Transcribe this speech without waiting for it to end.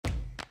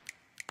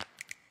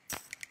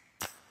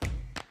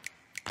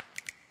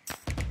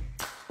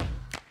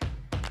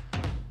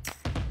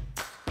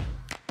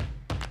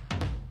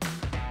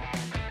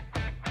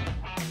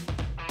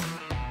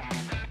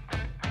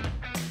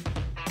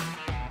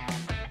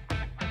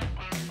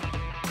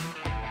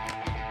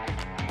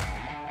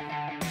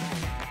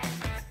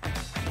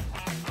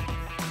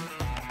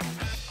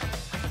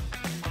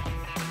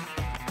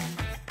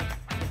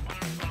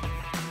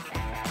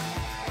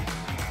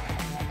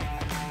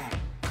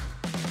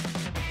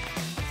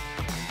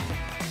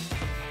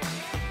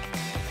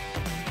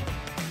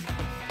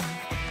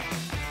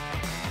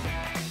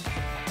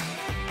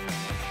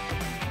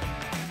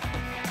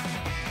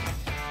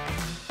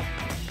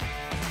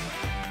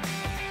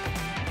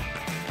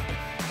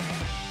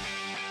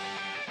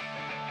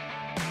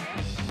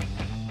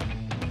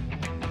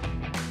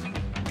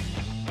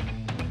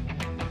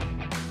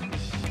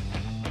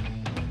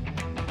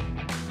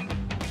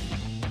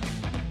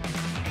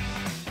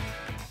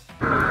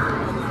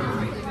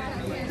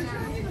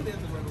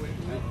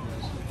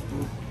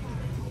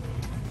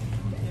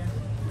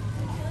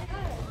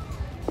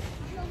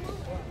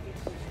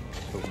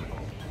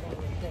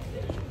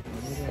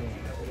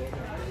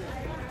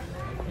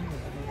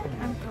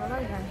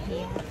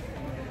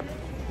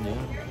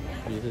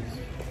is.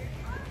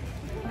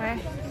 Where?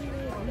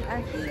 We are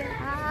here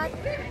at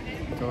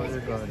Tower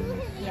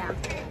Gardens. yeah.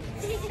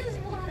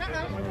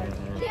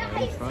 And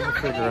I'm trying to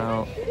figure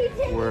out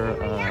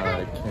where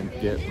I can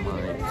get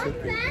my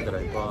ticket that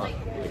I bought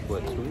like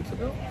what, 2 weeks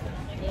ago?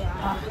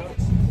 Yeah.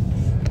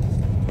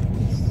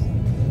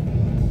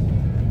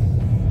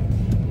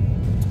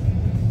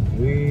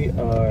 We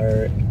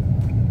are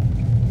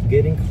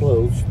getting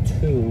close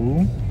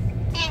to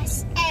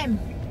SM.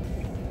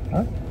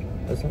 huh?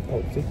 That's not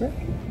called secret?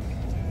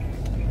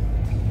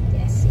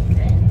 Yes,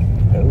 secret.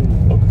 Oh,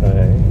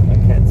 okay. I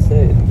can't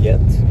say it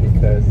yet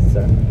because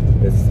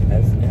it's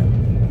SM.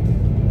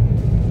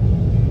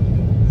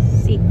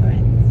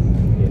 Secret.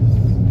 Yes.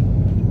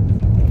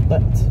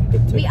 But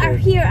it took We are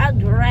here at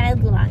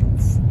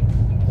Redlands.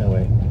 No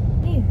way.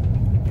 Hey,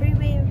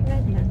 freeway of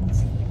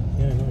Redlands.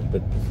 Yeah, I know,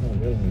 but it's not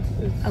Redlands.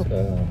 It's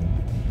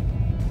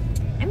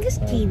I'm just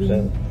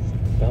kidding.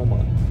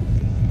 Belmont.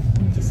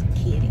 I'm just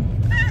kidding.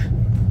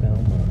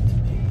 Belmont.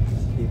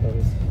 See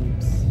those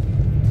peeps.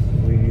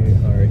 We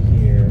are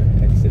here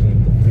exiting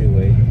the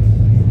freeway.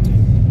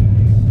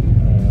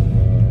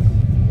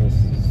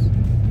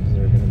 These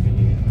are going to be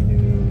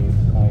new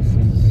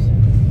houses.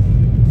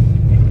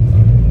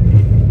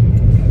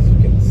 As you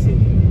can see.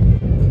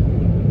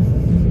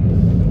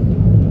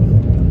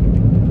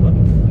 What?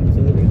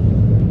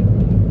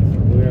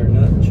 We are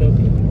not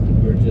chubby.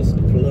 We're just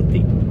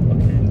fluffy.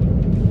 Okay.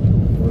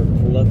 We're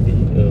fluffy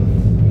of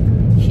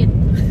Shit.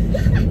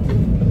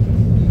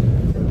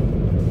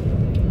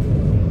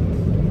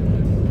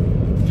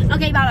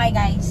 Okay, bye bye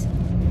guys.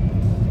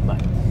 Bye.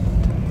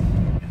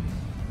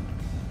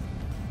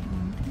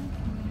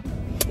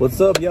 What's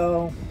up,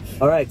 y'all?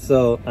 Alright,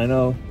 so I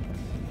know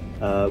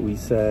we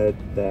said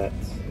that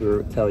we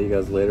will tell you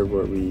guys later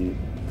where we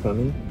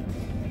coming.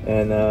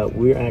 And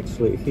we're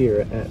actually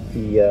here at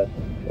the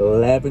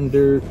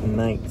Lavender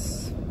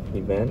Nights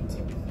event.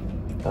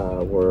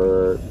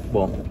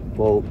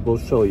 We'll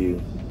show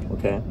you,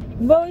 okay?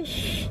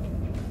 Bush.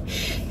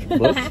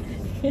 Bush?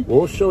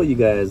 We'll show you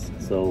guys,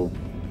 so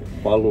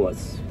follow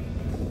us.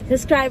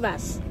 Subscribe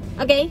us.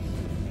 Okay?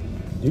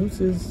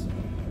 Deuces.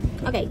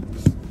 Okay.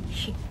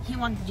 He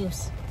wants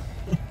juice.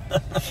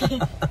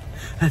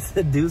 I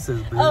said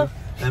deuces, dude. Oh.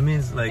 That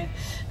means like...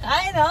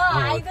 I know. Oh.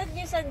 I thought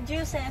you said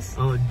juices.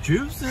 Oh,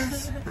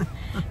 juices?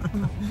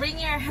 Bring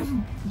your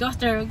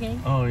daughter, okay?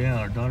 Oh yeah,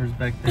 our daughter's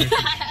back there.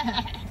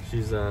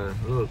 She's a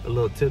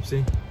little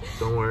tipsy.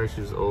 Don't worry,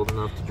 she's old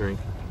enough to drink.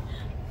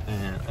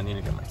 And I need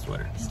to get my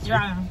sweater. He's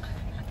drunk.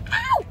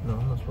 Ow! No,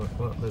 I'm not sweating.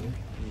 What, baby?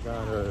 You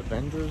got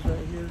Avengers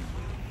right here.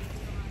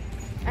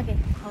 Okay,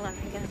 hold on.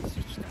 I'm gonna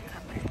switch the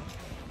camera.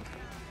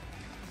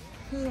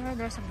 Here,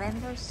 there's a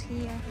vendors here.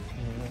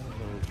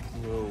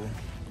 Yeah, little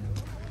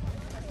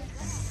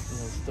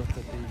stuff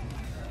that they,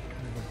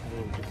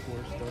 little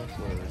decor stuff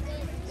or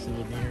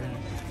souvenirs,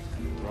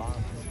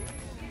 rocks,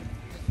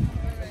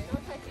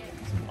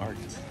 some art.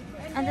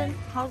 And then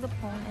hold the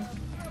phone and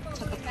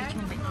take a picture.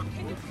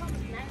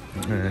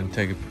 And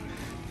take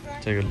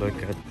a look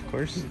at, of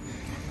course,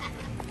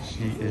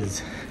 she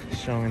is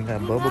showing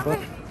that bubble butt.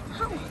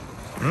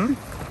 Hmm?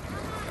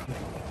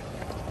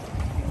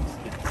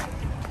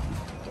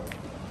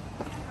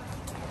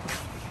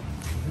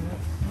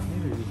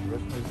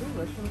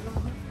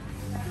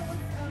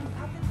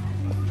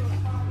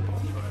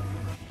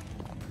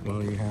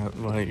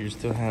 Well, you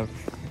still have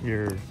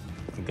your.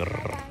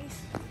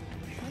 Guys,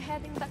 we're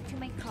heading back to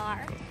my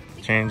car.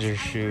 Change your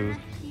shoes.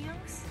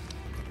 Heels,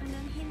 and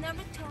then he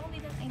never told me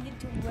that I need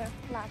to wear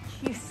flat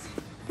shoes.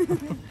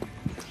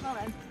 Hold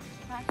on,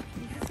 flat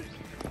shoes.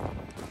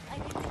 I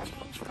need to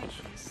change my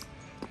shoes.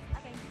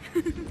 Okay.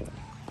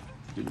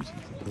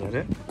 Is that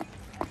it?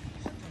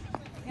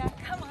 Yeah,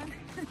 come on.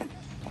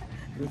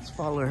 Let's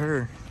follow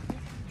her.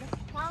 Just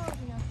follow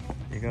me,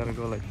 okay? You gotta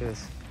go like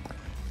this.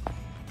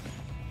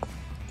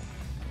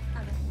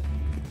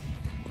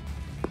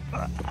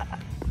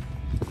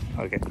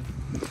 Okay.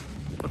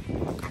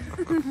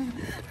 You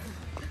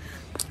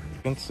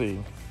can see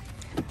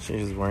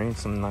she's wearing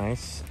some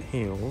nice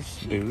heels,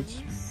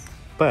 boots,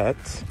 but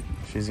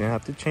she's gonna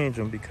have to change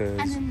them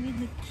because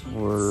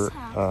we're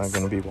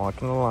gonna be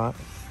walking a lot,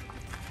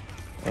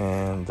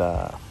 and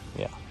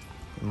yeah,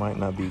 it might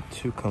not be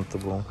too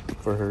comfortable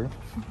for her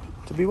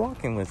to be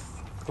walking with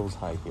those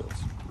high heels.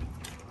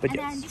 But and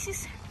yes, this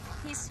is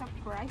his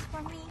surprise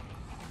for me.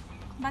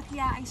 But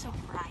yeah, I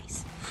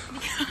surprised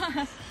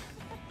because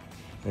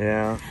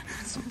yeah,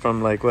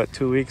 from like what,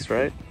 2 weeks,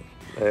 right?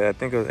 I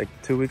think it was like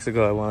 2 weeks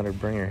ago I wanted to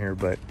bring her here,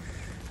 but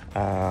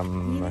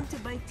we need to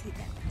buy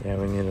ticket. yeah,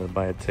 we needed to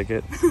buy a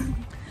ticket.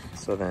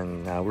 So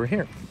then now we're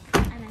here.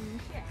 And I'm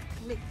here.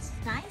 Looks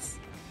nice.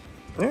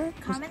 Yeah.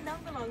 Comment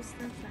down below, it's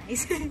not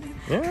nice.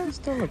 Yeah, it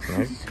still looks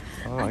nice.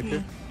 I like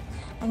it.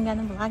 I'm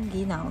gonna vlog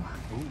you now.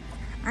 Ooh.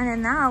 And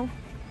then now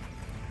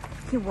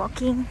he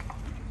walking.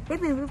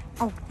 Baby,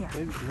 oh yeah.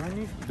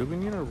 Baby, do we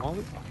need our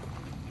wallet?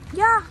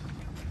 Yeah.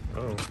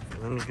 Oh,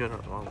 let me get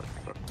our wallet.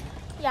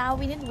 Yeah,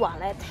 we need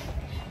wallet.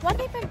 What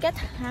if I get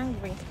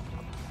hungry?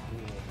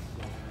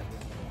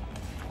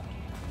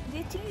 Do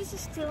you think this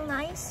is still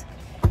nice?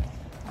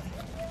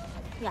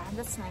 Yeah,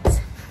 that's nice.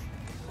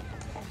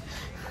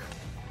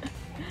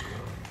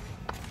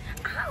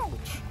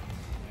 Ouch!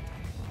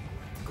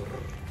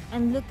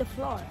 And look the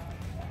floor.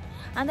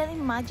 And then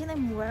imagine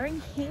I'm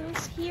wearing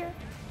heels here.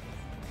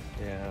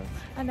 Yeah.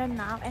 And then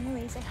now,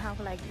 anyways, I have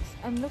like this.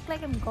 I look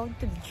like I'm going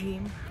to the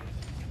gym.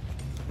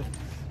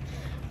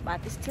 But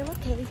it's still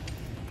okay.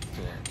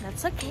 Yeah.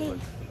 That's okay.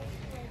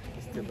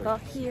 We go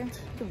here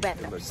to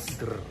vendors.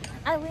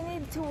 And we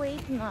need to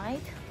wait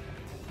night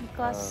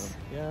because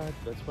yeah,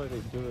 that's why they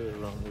do it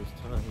around this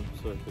time,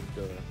 so it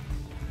could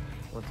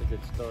once it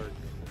gets dark,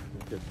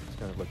 it's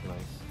gonna look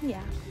nice.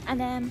 yeah. And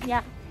then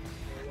yeah,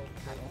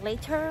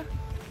 later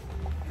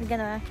we're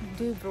gonna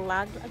do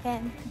vlog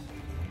again.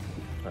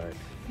 All right.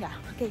 Yeah.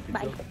 Okay.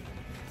 Bye.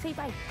 Say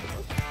bye.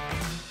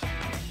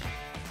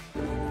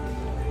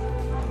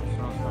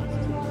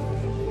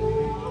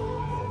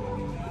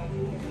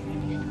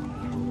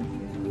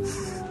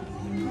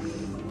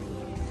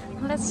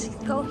 Let's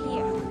go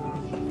here.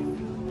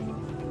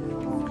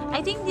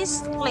 I think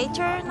this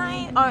later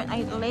night or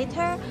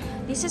later,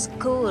 this is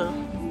cool.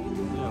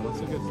 Yeah,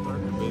 once it gets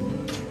darker, baby.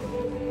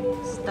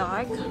 It's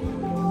dark.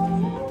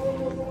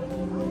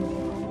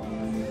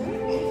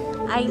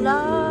 I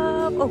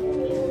love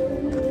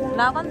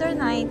lavender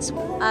nights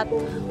at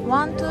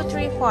 1, 2,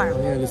 3, 4.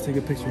 Oh yeah, let's take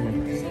a picture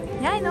here.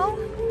 Yeah, I know.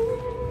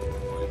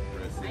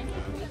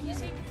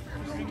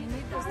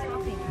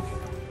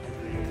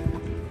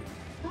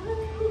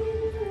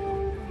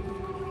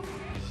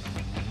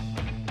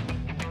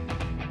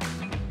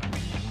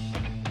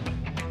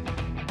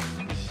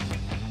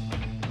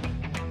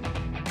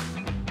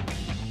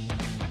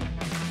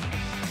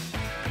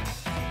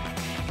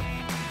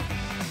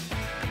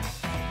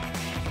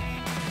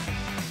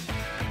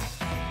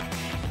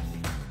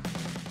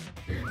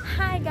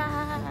 Hi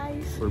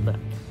guys. We're back.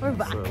 We're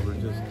back. So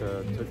we just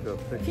took a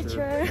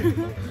picture.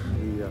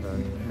 We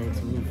made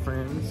some new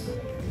friends.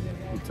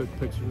 We took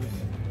pictures.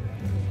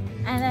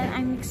 And then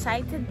I'm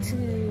excited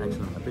to. Actually,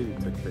 my baby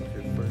took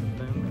pictures for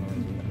them,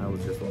 and I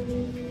was just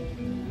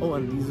watching. Oh,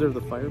 and these are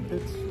the fire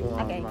pits. Well,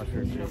 Okay. I'm not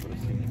sure if you're able to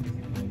see.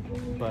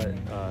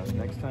 But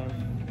next time,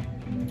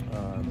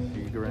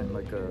 you can rent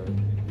like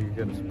you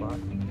get a spot,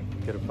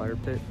 get a fire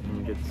pit, and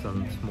you get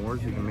some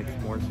s'mores. You can make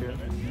s'mores here.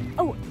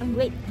 Oh, and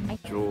wait.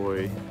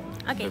 Enjoy.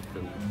 Okay. the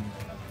food.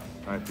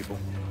 All right, people.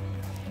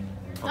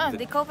 Oh,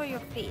 they cover your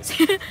face.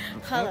 Hold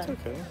That's on.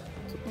 okay.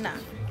 No.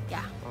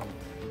 Yeah. Oh,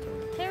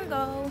 okay. Here we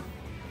go.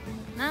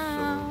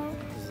 Now. So,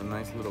 this is a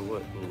nice little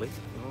lake,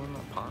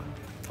 a pond,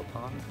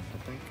 I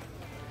think.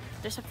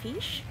 There's a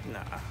fish? Nah,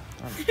 I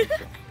don't think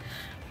so.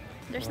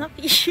 There's no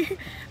fish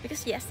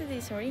because yesterday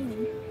it's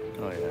raining.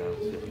 Oh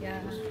yeah.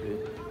 Yeah.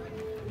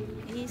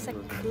 Sweet. It's a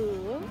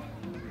cool.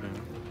 Yeah.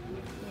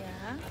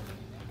 Yeah.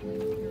 So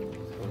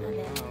And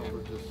then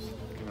we're just,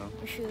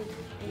 we should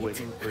eat.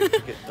 waiting for it to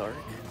get dark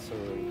so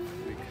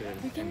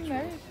We can enjoy.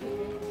 marry.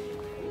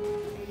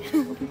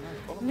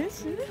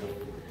 Listen. Take a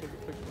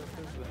picture like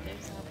this, then.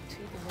 There's a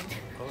tree.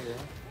 Oh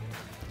yeah.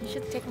 You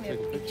should take me a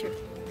Take a picture.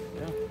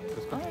 Yeah.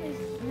 Let's go.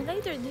 Oh,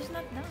 later. This is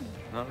not done.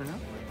 Not right now?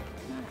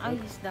 Oh,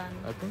 it's done.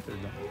 I think they're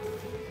done.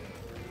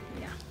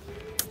 Yeah.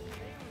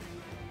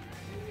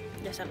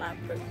 There's a lot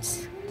of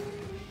birds.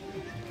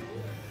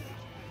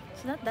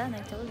 It's not done, I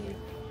told you.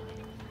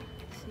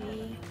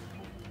 See?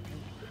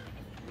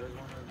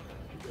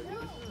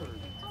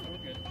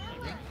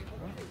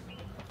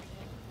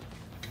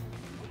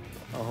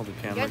 I'll hold the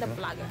camera. You're the down.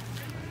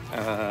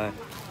 blogger.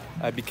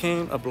 I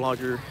became a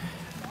blogger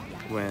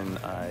when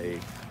I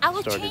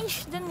will started.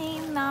 change the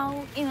name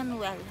now,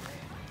 Emmanuel.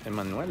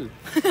 Emmanuel.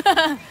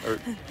 Or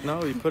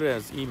no, you put it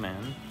as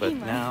E-Man, but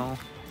E-Man. now.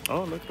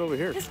 Oh, look over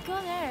here. Let's go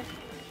there.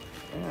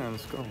 Yeah,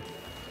 let's go.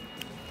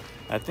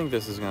 I think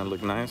this is gonna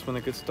look nice when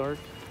it gets dark.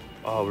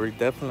 Oh, we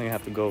definitely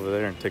have to go over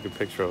there and take a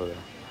picture over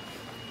there.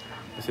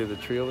 You see the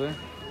tree over there?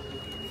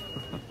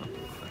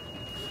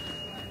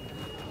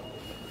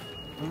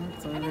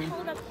 And then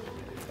hold up.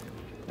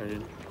 Are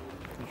you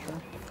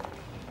sure?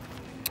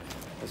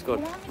 Let's go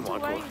You want me to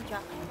walk wear away. your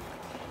jacket?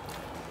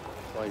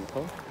 Why you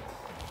cold?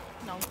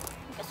 No.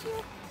 Because you.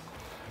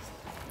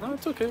 No,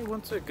 it's okay.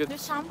 Once it gets,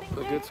 There's something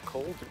there? gets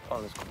cold.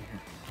 Oh, it's cold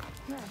here.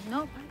 Yeah, no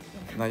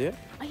parking. Not yet?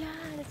 Oh yeah,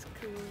 that's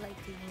cool, I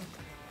think.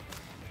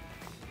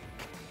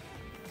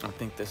 I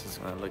think this is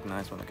gonna look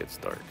nice when it gets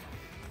dark.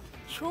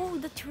 Show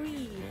the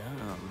tree.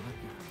 Yeah,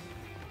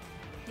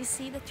 You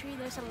see the tree?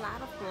 There's a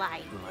lot of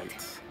light.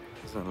 lights.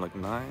 It's gonna look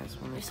nice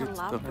when it There's a gets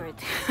dark. lovebird.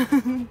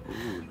 Ooh,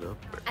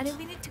 lovebird. And then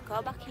we need to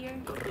go back here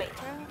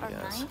later or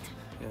Yes. night.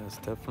 Yes,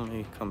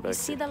 definitely come You back.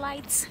 see here. the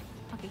lights?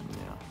 Okay.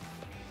 Yeah.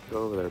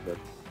 Go over there, bud.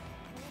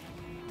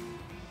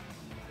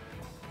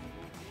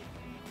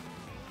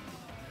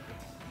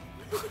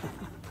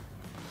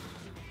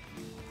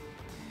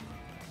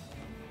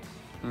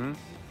 Hmm?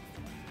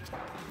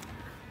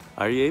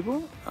 Are you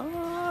able?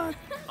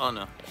 Oh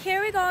no.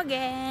 Here we go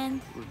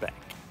again. We're back.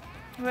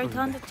 We're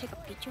going to take a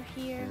picture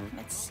here. Yeah.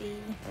 Let's see.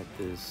 At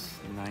this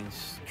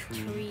nice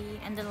tree. Tree.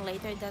 And then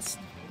later that's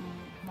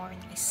more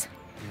nice.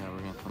 Yeah, we're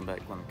gonna come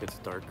back when it gets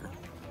darker.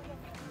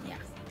 Yeah.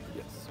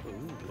 Yes. Ooh.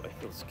 Ooh, I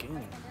feel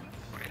skin.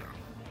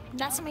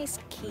 That's my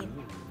skin.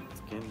 Ooh,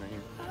 skin right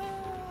here.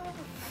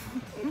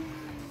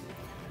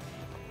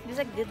 This is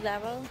a good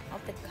level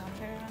of the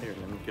camera. Here,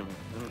 let me get the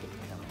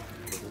camera.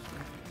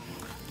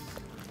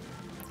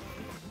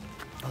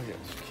 Oh yeah,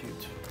 it's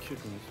cute.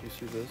 Cuteness. You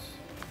see this?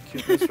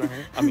 Cuteness right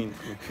here? I mean,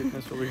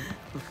 cuteness over here.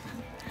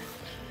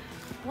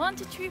 1,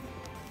 2, 3.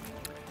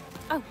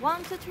 Oh,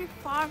 1, 2, 3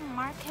 farm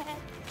market.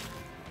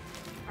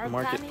 Organic.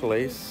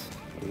 Marketplace.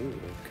 Ooh,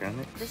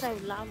 organic. This I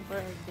love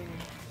burger.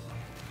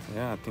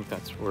 Yeah, I think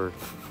that's where.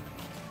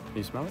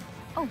 You smell it?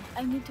 Oh,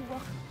 I need to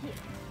walk here.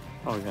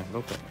 Oh yeah,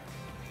 go for it.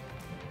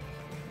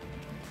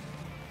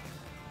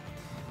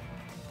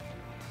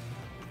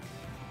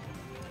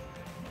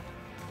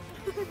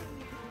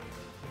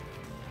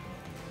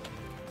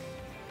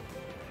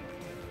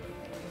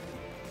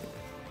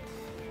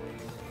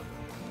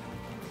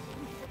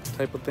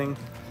 Type of thing.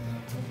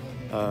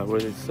 Where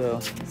they sell.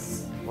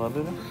 What is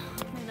it?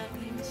 My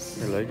leggings.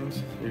 Your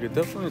leggings. You could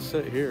definitely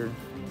sit here.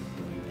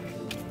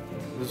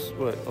 This is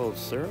what? Oh,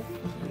 syrup?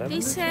 They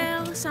Lavender?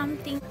 sell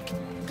something.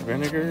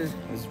 Vinegar.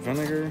 Is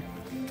vinegar.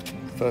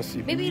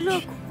 Fussy Baby, Beach.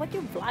 look what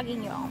you're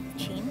vlogging your own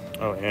chin.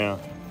 Oh yeah.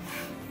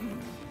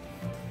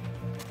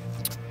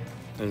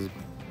 There's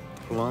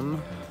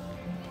plum.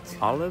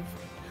 Olive.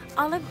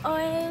 Olive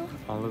oil.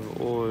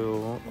 Olive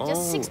oil.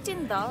 Just Oh,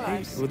 $16.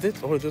 hey, with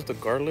it, oh, just the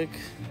garlic.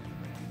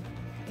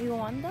 You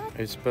want that?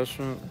 A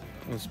special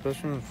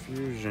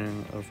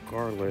infusion of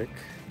garlic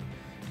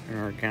and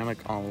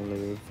organic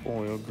olive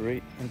oil,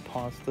 great in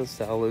pasta,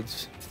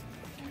 salads.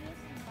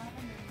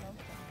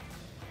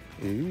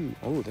 Ooh,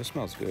 oh, that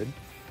smells good.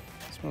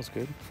 Smells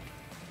good.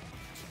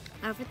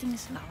 Everything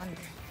is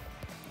lavender.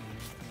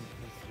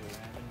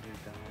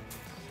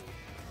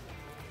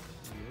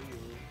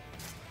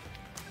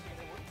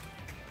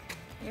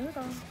 Here we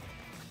go.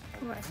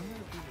 What?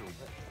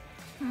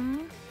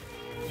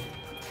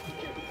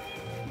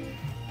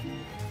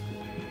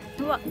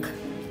 Look.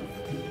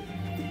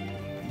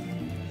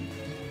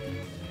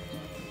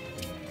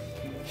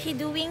 She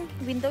doing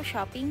window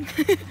shopping.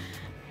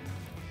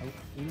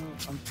 You know,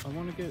 I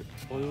want to get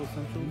oil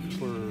essentials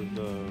for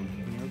the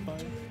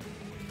nearby.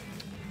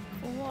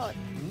 What?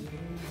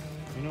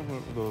 You know,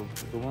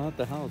 the one at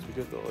the house, we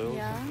get the oil.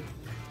 Yeah.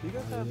 You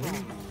got that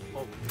one?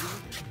 Oh,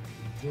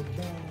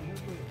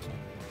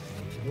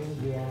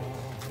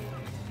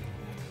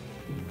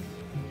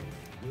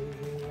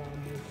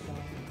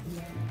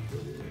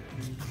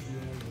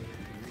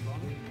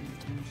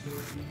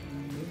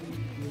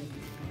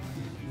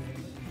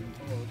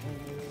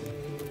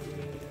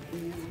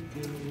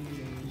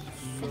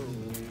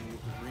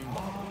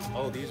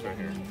 oh, these right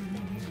here.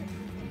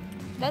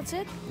 That's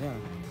it? Yeah,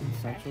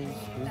 essentials.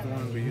 These are the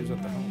ones we use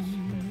at the house.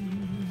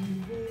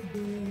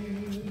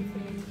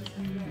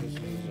 This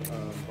is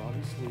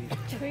body sleep.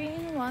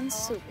 3-in-1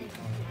 soup.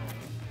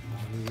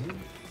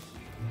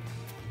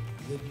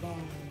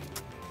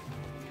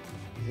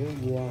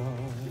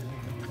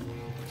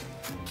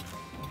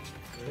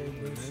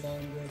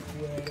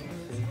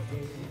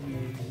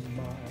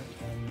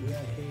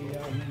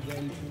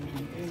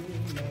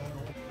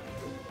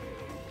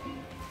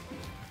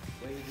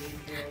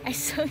 I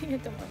saw you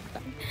the one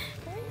time.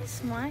 Why are you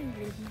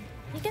smiling?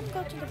 You can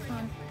go to the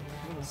front.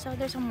 So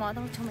there's a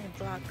model to my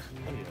vlog.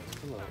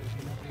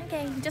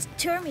 Okay, just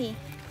tour me.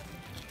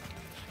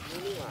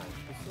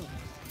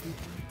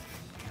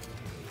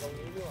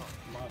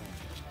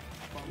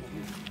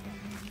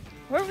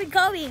 Where are we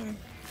going?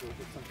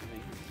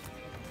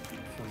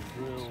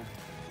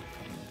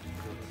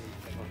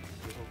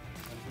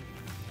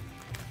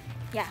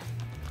 Yeah.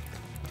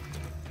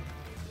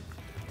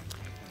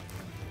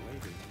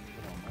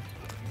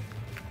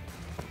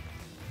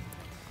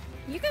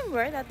 You can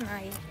wear that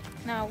night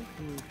now.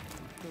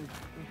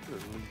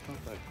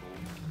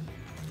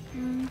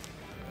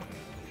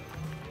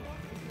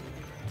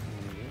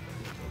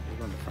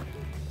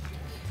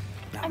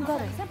 I'm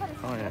going.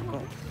 Oh yeah,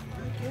 go.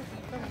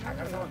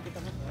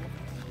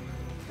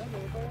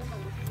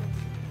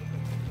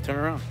 Turn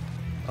around.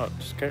 Oh,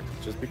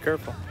 just be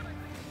careful.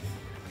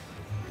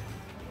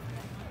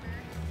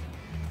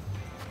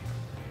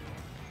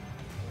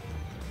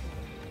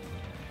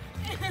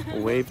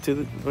 Wave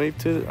to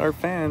our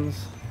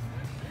fans.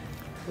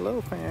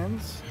 Hello,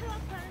 fans. Hello,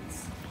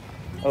 friends.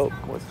 Oh,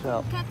 what's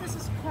up? Don't forget to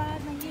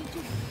subscribe my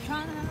YouTube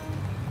channel.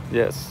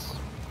 Yes.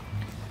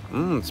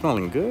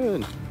 Smelling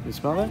good. You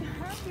smell that? I'm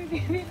hungry,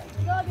 baby.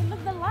 Let's go. Look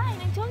at the line.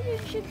 I told you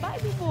should buy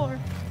before.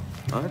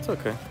 Oh, that's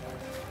okay.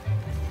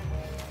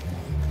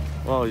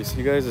 Well, you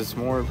see, guys, there's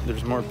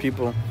more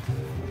people.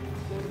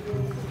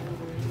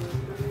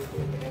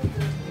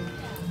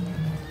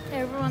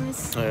 Everyone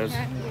is Let's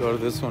go to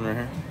this one right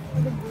here.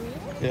 the grill.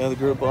 Yeah, the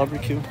grill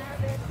barbecue.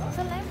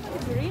 So line for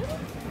the grill?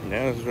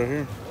 Yeah, it's right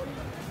here.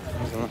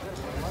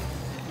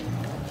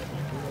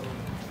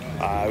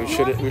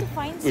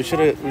 We should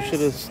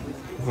have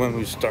when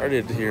we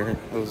started here.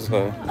 It was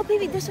Oh,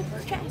 baby, there's a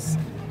dress.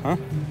 huh?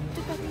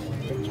 Look at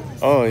the dress.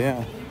 Oh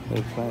yeah.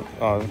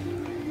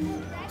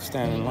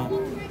 Stand in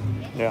line.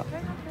 Yeah.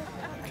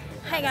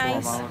 Hi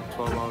guys.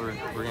 12 hour.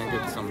 We're gonna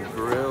get some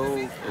grill.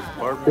 It's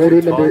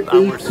Order barbecue. number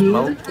 12-hour 18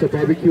 smoke. to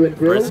barbecue and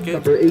grill. Brisket.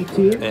 Number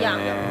 18.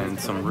 And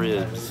some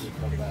ribs.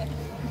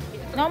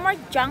 No more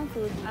junk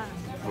food.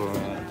 Well,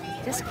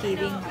 Just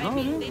kidding. no,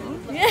 we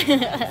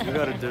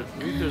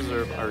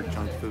deserve our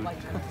junk food.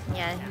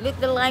 Yeah, look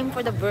the line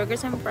for the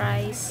burgers and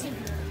fries.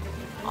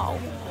 Oh,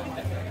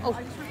 oh,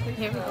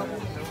 here we go.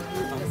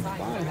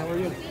 Fine, how are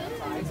you?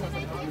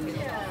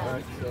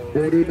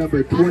 Order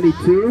number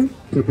 22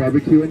 to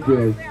barbecue and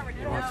grill.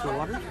 You want some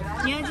water?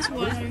 Yeah, just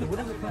water. What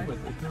does it come with?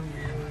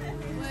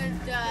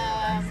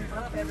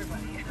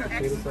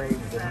 Potato salad.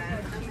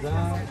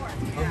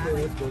 Okay,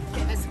 that's good.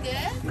 That's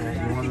good. You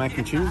want mac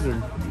and cheese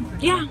or?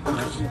 Yeah.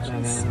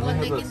 One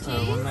mac and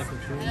cheese. One mac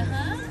and cheese.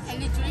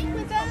 Any drink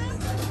with that?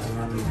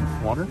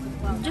 Water?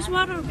 Just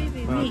water,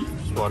 baby. Me.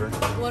 Just water.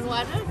 One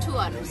water, 2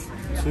 waters.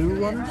 2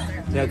 waters?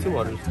 Yeah, 2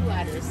 waters. 2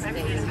 waters. There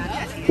you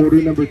go.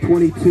 Order number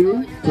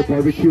 22 to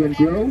barbecue and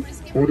grill.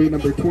 Order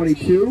number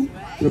 22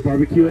 to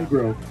barbecue and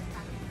grill.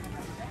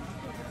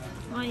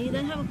 Oh, you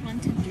don't have a fun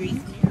to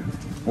drink?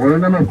 Order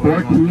number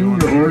 14, your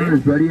order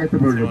is ready at the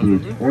burger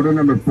booth. Order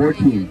number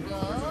 14.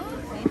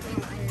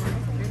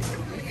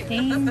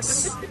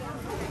 Thanks.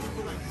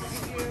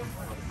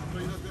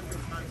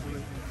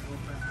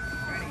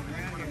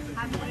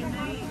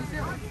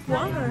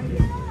 Water.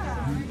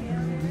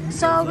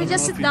 So we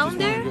just sit down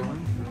there?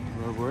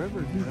 Or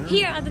wherever.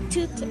 Here at the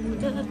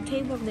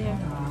table there.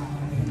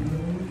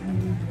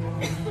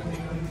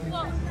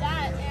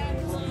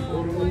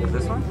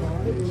 This one?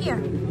 Here.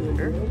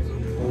 Here?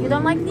 You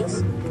don't like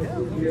this?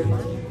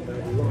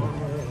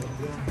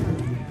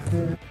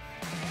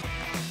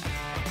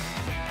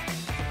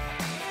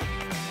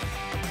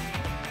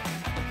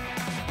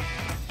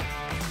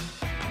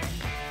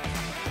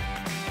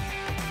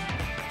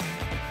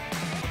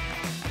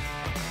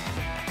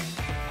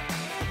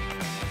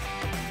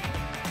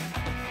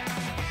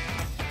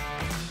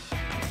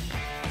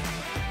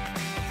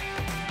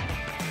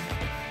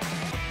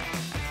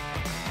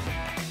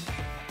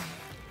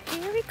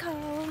 Here we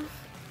go.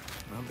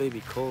 My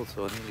baby cold,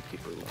 so I need to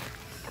keep her warm.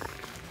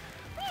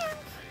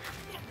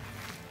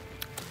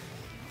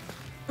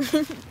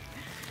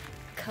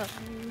 Cold.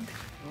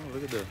 Oh,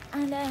 look at that.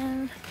 And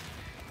then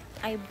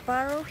I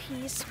borrow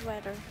his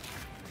sweater.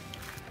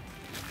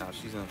 Now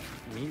she's gonna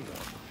me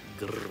warm.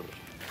 Grrr.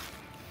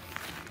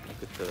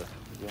 Look at the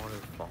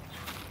waterfall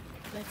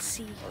Let's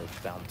see. or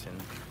fountain.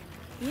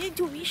 You need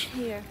to wish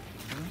here.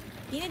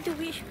 You need to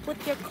wish.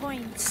 Put your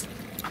coins.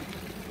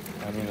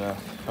 I mean, Why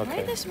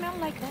okay. does it smell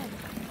like that?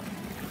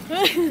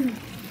 I'm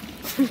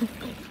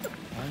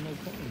no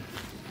cold.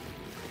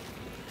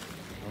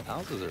 Well,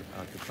 houses are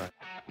occupied.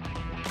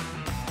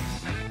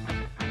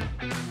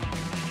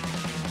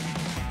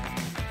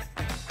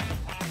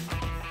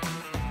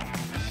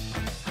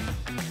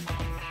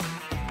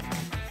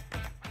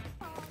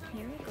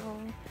 Here we go.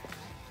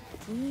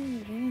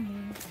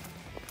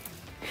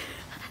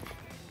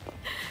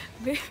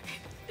 Baby,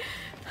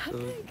 how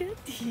do I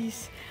get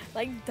these?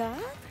 Like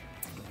that?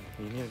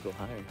 You need to go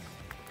higher.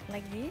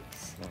 Like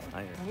this? No,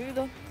 higher. We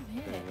don't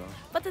have There it. you go.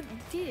 But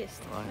this,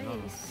 Oh, I know.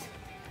 place.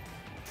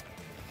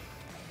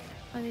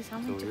 Oh, there's So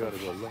someone we to gotta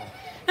go low.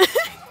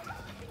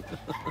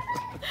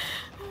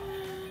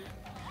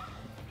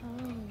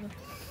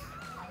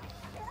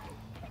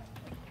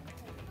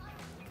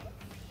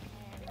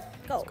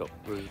 Go. Let's go.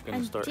 We're gonna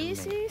And start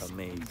this in is a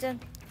maze. the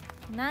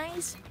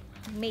nice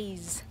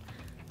maze.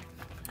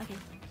 Okay.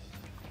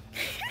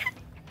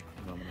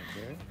 I'm gonna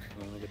get it.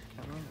 I'm gonna get the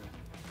camera.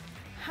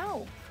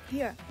 How?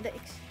 Here.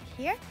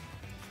 Here?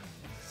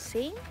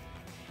 Same?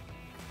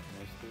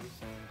 Nice to the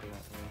same. Go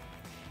that way.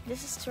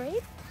 This is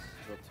straight?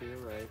 Go to your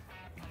right.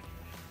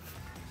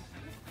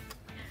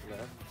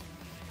 Left.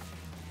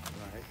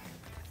 Right.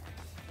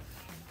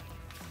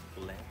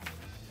 Left.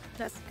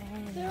 That's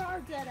There are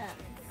dead ends.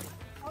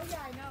 Oh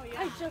yeah, I know,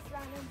 yeah. I just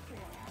ran into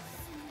one.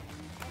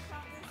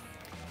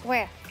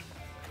 Where?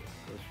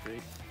 Go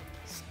straight.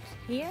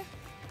 Here?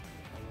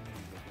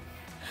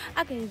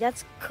 Okay,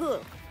 that's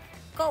cool.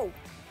 Go.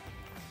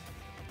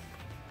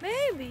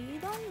 Baby,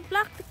 don't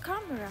block the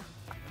camera.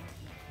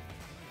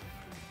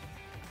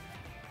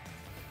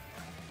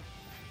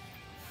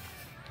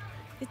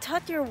 You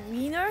thought you're a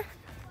winner?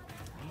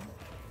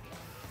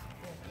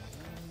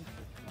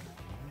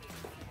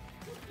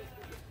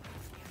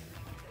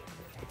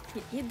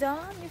 You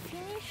done? You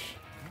finish?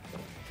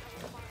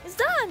 It's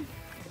done!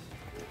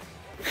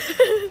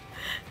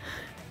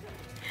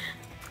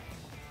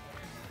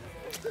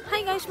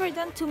 Hi guys, we're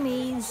done to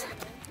maze.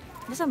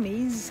 That's a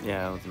maze.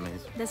 Yeah, that was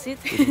amazing. That's it.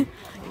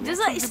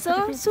 Just like it's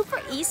so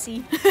super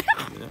easy.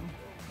 Yeah.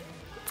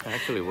 It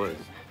actually was.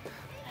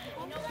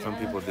 Some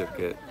people did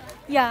get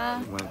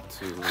Yeah. went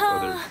to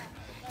other.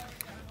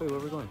 Wait, where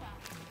are we going?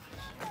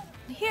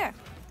 Here.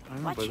 I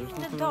know, but Watching there's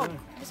the nothing dog. there.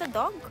 There's a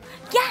dog.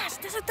 Yes,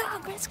 there's a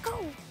dog. Let's go.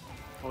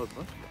 Oh,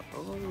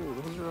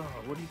 those are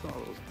what do you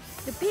call those?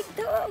 The big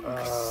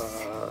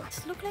dogs.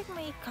 This look like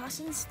my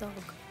cousin's dog.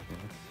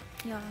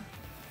 Yeah.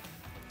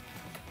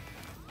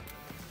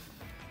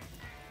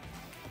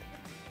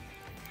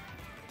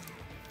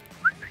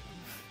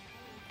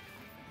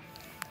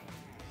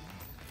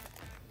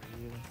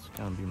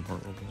 Gotta be more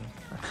over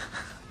there.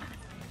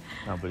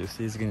 No, but you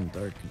see, it's getting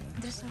dark.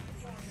 There's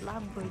a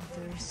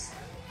lavenders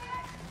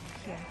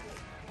here.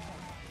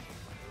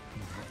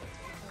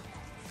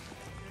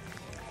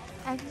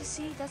 And you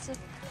see, that's a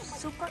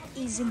super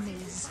easy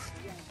maze.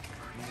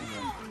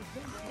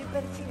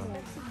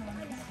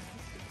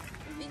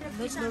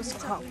 Look, those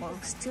couples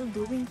still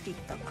doing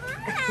TikTok.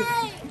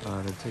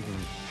 They're taking.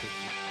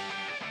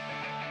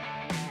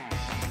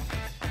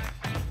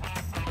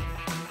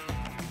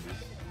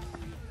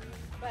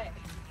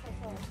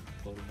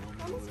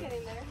 Almost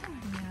getting there.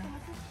 Yeah.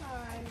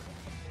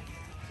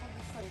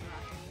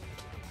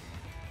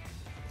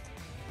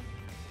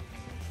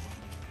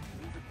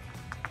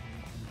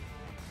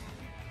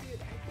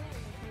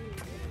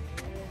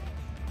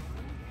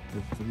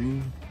 The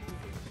 3,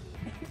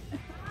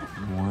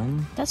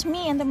 1. That's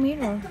me in the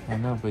mirror. I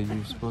know, but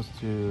you're supposed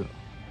to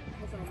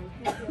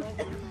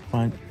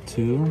find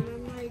 2,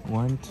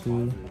 1,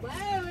 2.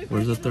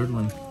 Where's the third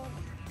one?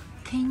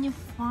 Can you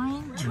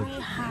find 3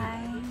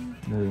 high?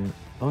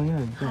 Oh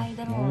yeah, Hide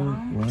the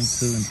 1, 2,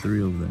 and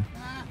 3 over there.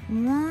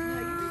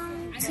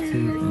 1, 2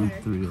 2. and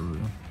 3 over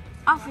there.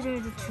 After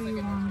the 3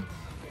 one.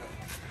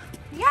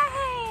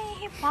 Yay!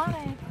 He found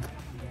it.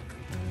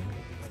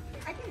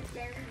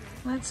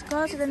 Let's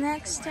go to the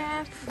next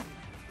step.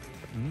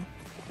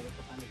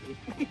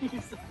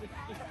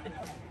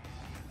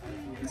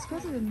 Let's go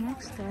to the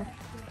next step.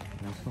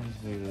 Next one's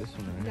maybe this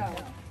one,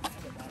 right?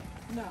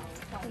 No.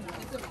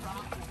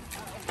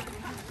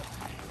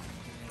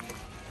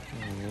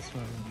 Yeah, this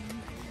one.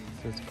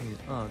 So it's gonna be,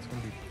 it's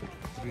gonna be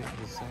 3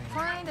 the same.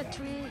 Find the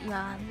 3,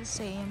 yeah, the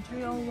same.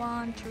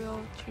 301,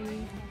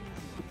 303.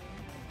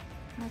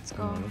 Let's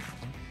go.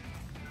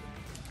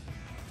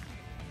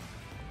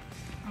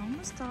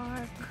 Almost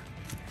dark.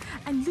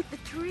 And look, the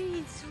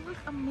trees look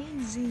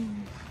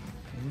amazing.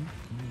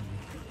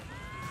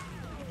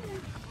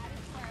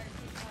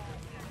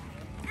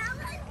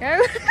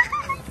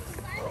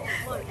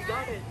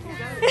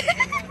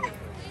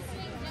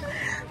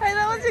 I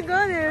don't want to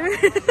go there.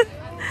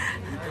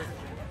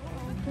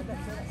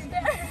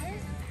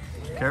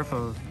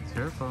 Careful,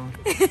 careful.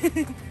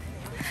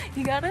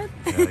 You got it?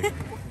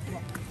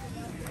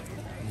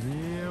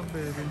 Yeah,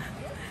 baby.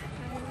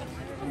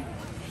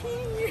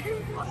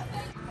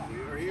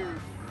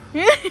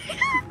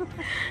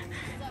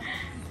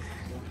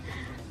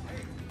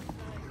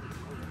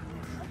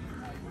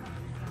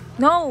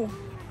 No!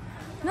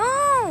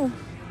 No!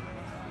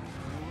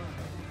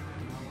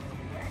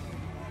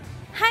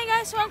 Hi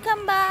guys,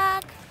 welcome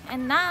back!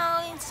 And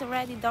now it's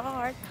already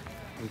dark.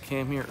 We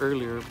came here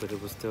earlier, but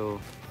it was still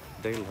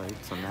daylight,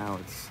 so now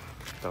it's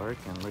dark,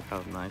 and look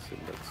how nice it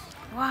looks.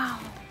 Wow,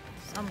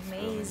 it's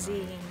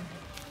amazing.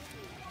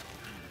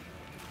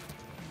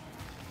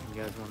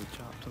 You guys want to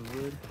chop some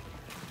wood?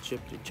 Chip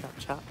to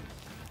chop?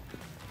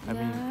 I Yeah.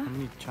 mean, how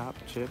many chop,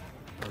 chip,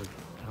 or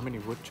how many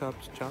wood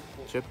chops, chop,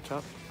 chip,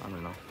 chop? I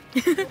don't know.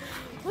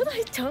 What are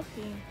you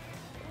talking?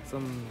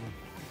 Some,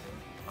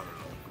 I don't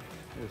know.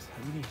 There's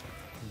how many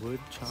wood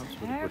chops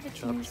with wood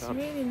chop, Everything's chop?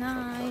 really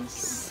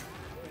nice.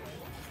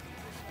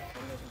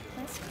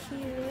 That's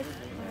cute.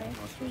 Alright.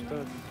 Lots of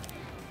stuff.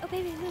 Oh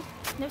baby, look.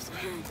 There's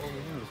Oh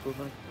yeah, let's go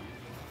back.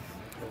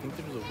 I think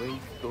there's a way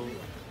to go.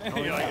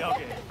 Oh, yeah.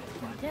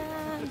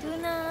 yeah, do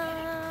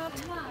not.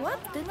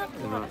 What? Do not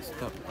Do not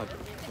stop.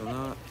 Do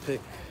not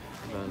pick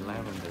the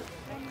lavender.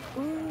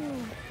 Ooh,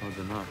 Oh,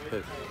 do not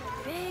pick.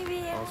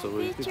 baby. Also,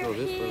 we could go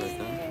this way like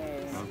that.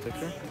 here. Want a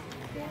picture?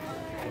 Yeah.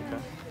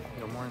 Okay.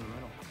 Go more in the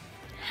middle.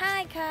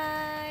 Hi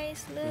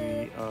guys, look.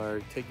 We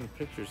are taking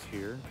pictures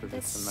here because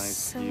That's it's a nice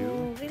so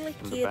view. really In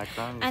cute. the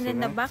background, you And see in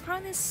the that?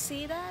 background is,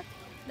 see that?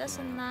 That's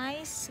a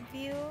nice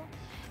view.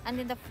 And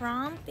in the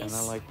front And is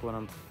I like what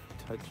I'm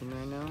touching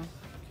right now.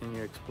 Can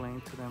you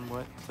explain to them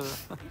what?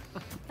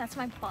 that's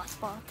my butt.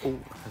 Oh,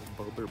 has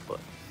bubble butt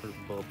or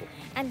bubble.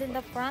 And then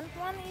the front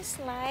one is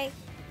like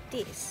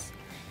this,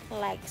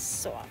 like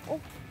so. Oh,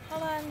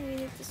 hold on, we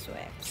need to swap.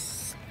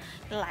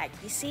 Like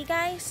you see,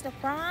 guys, the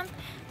front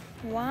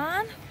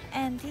one,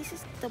 and this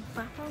is the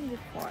background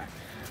before,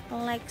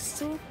 like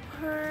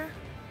super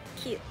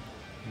cute.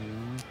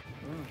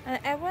 And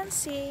everyone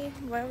see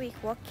where we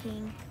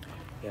walking.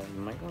 Yeah,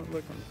 you might want to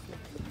look on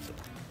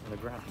the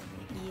ground.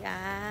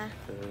 Yeah.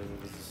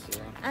 'Cause,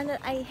 And then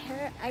I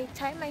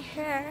tie my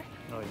hair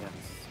oh yes,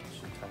 you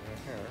should tie your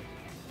hair.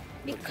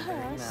 Looks very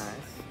because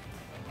nice.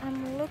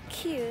 I'm look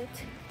cute.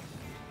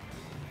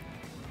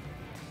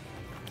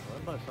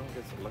 What about someone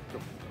gets electro?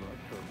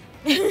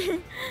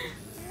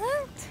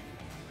 What?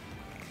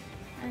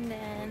 And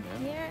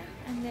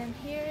then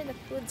here the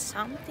food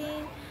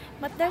something,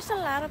 but there's a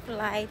lot of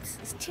lights.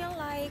 Still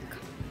like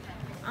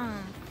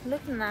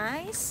look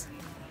nice.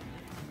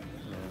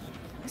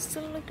 Yeah.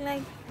 Still look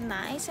like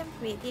nice and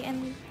pretty.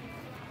 And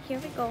here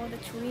we go, the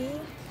tree.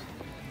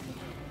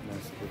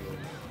 Nice little.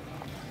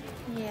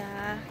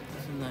 Yeah,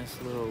 It's a nice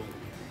little.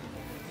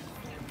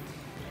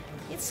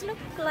 it's look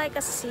like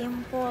a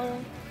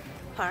simple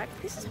park.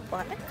 This is a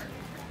park.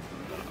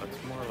 It's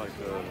more like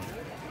a.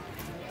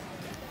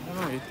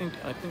 don't know.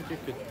 I think you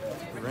could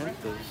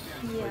rent this.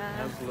 Yeah. Like,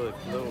 have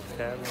like little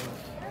cabins.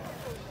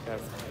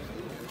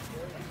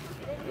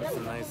 It's a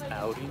nice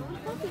outing.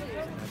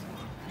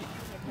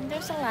 And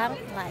there's a lot of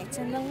lights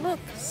and the look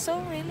so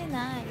really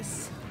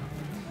nice.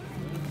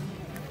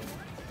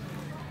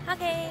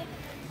 Okay.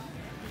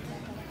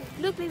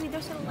 Look, baby,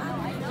 there's a lot.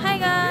 Hi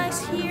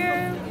guys,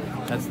 here.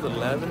 That's the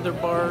lavender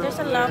bar. There's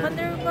a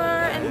lavender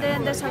bar, and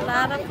then there's a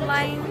lot of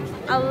line,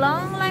 a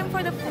long line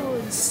for the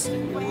foods.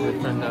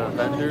 Different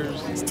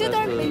vendors. It's too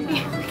dark,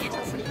 baby.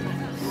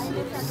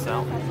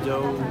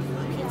 Sourdough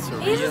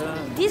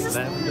pizzeria. This is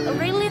a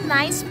really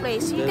nice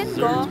place. You can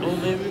go. Oh,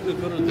 maybe we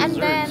could go to desserts.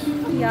 And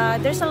then, yeah,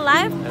 there's a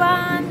live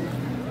band.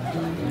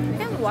 You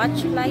can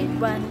watch live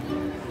band.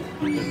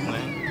 They're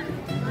playing.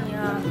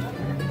 Yeah.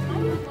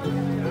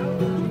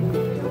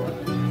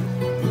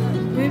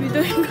 Baby,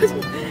 don't go.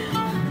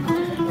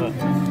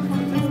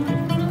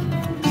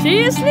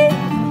 Seriously?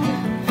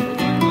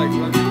 Like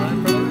run for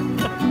it?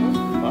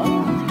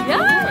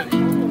 Yeah.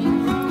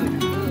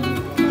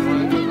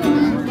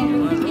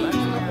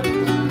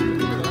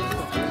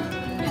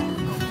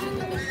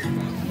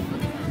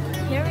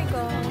 Here we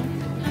go.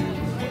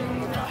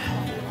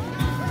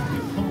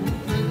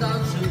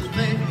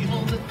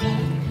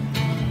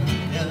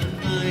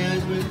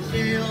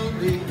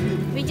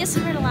 We just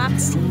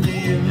relaxing.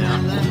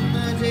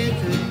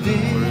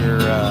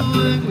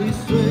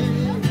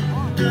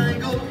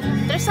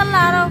 There's a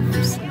lot of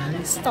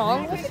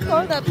stall. What's it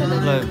called? Like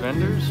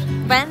vendors?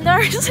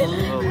 Vendors. Oh,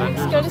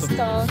 Let's vendors. go to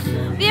stall.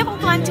 We have a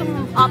plan to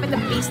open the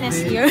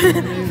business here.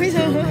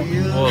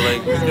 Well,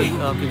 like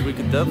we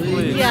could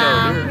definitely sell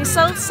Yeah, here. we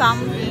sold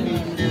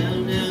something.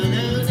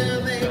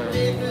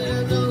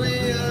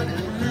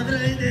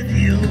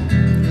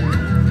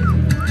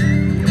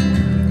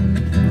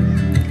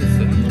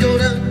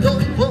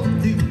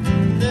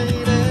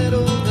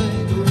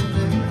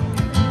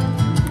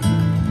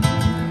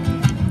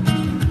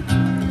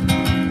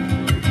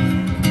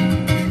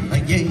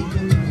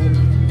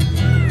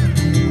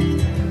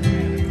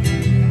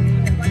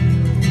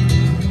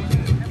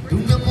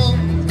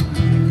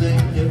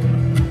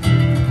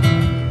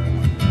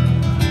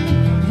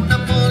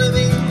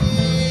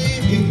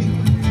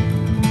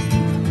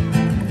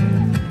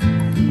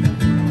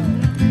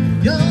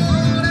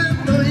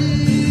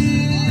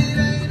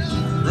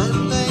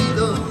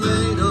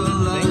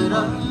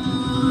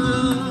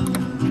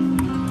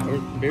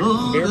 Beer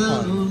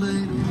pong.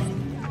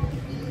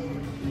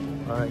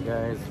 Alright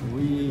guys,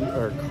 we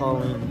are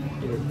calling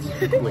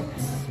it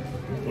quits.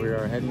 We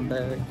are heading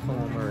back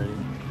home already.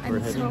 And We're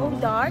it's heading so home.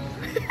 dark.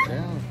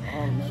 Yeah.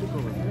 Oh, we should go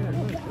over here.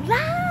 Look.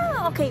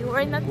 Wow. Okay,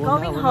 we're not Well,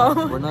 going no,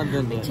 home. We're not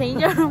done We yet.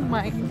 change our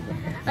mind.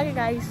 Okay,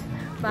 guys.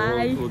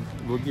 Bye.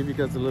 We'll give you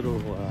guys a little.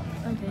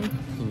 Okay.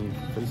 Can you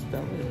face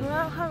that way?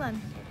 Well, hold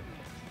on.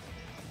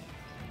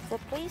 The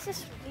place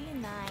is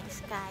really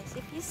nice, guys.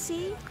 If you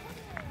see,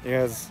 You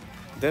guys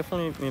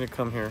definitely need to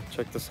come here.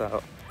 Check this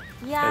out.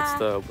 yeah, It's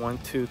the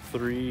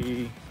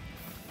 123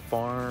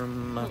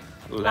 Farm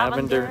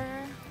Lavender.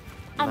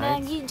 And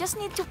then Nice. you just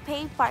need to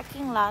pay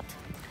parking lot.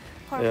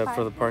 Yeah,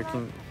 for the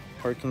parking,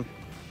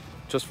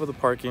 just for the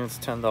parking, it's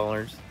 $10.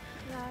 lot.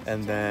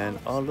 And then,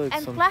 oh look,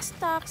 And some. plus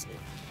tax,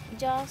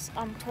 just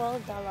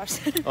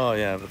 $12. Oh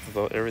yeah,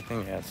 but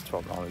everything, yeah, it's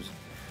 $12.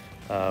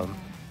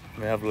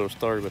 We have a little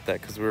story with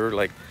that because we were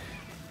like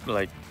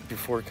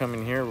before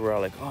coming here, we were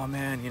all like, oh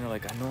man, you know,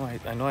 like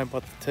I know I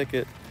bought the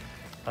ticket,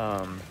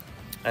 and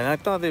I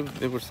thought they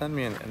would send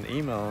me an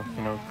email,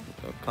 you know,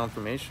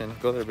 confirmation.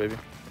 Go there, baby.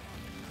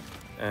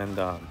 And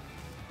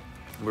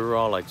we were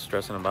all like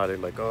stressing about it,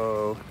 like,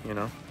 oh, you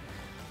know.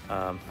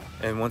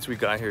 And once we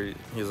got here,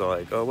 he's all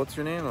like, oh, what's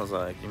your name? I was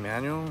like,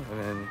 Emmanuel. And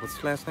then what's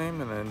your last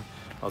name? And then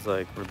I was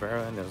like,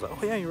 Rivera. And I was like,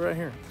 oh yeah, you're right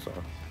here. So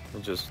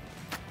it just,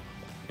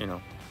 you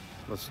know,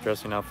 was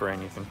stressing out for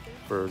anything,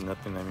 for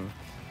nothing. I mean,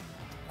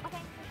 Okay.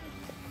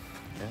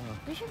 yeah.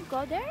 We should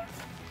go there?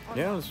 Or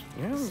Yeah, it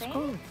not? was Same?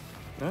 cool.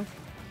 Yeah.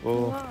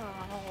 Well, Wow.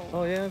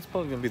 oh yeah, it's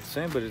probably gonna be the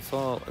same, but it's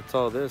all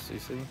this. You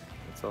see,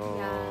 it's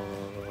all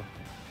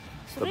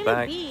It's the really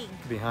back big.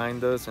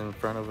 behind us, in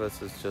front of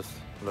us is just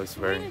looks It's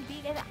very. really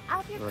big. And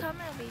out your Right.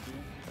 camera, baby.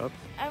 Up.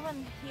 I want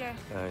here.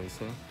 You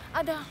see,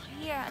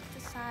 Here at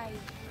the side.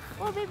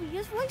 Oh, baby,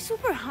 you're way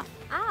super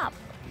up.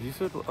 you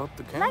should up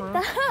the camera.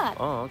 Like that.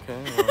 Oh,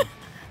 okay. Well,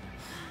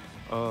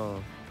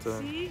 oh, so,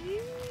 See?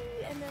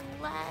 And then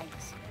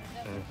legs,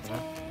 uh-huh.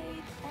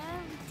 tape,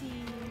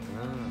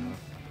 everything.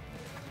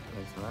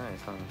 It's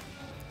nice, huh?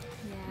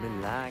 Yeah.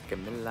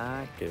 Me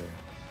like it.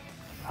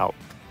 Out.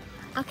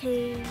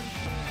 Okay.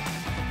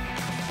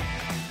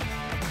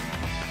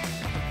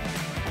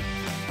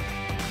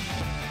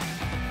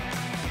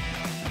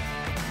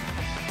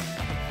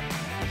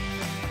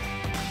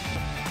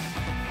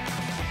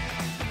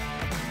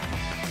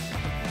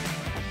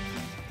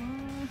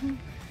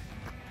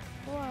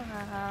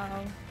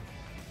 Wow.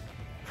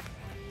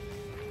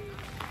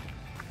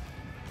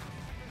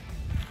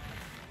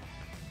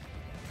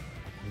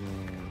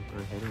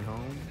 We're heading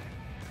home.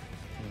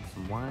 And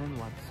some wine,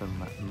 watch some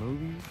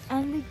movies.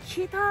 And the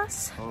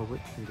cheetahs Oh,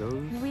 which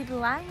those? with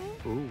lime.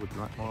 Ooh,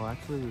 well,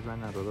 actually, we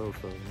ran out of those,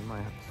 so we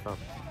might have to stop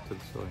to the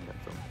store and get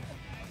some.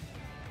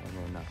 And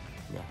then,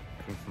 yeah,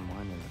 drink some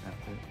wine and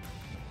that's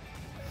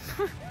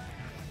it.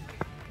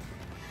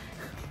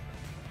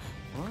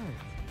 What?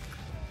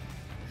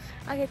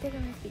 Okay, take a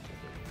picture.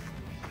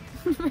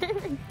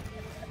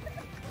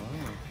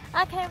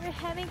 Oh. Okay, we're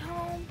heading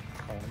home.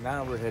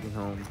 Now we're heading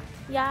home.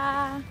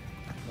 Yeah,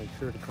 Make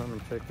sure to come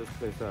and check this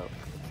place out.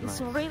 it's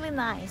nice. really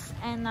nice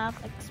and not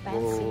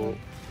expensive. Well,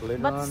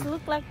 later But on, it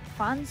look like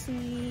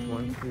fancy.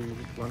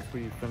 once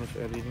we finish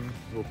editing,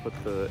 we'll put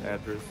the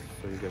address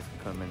so you guys can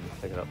come and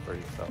check it out for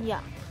yourself.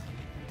 Yeah,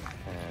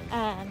 And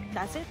and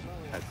that's it.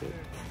 that's it.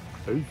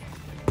 Peace.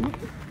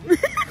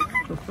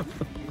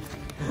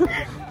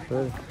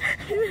 Hey.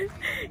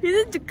 You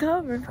need to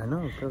cover. I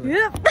know. Cover.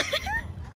 Yep.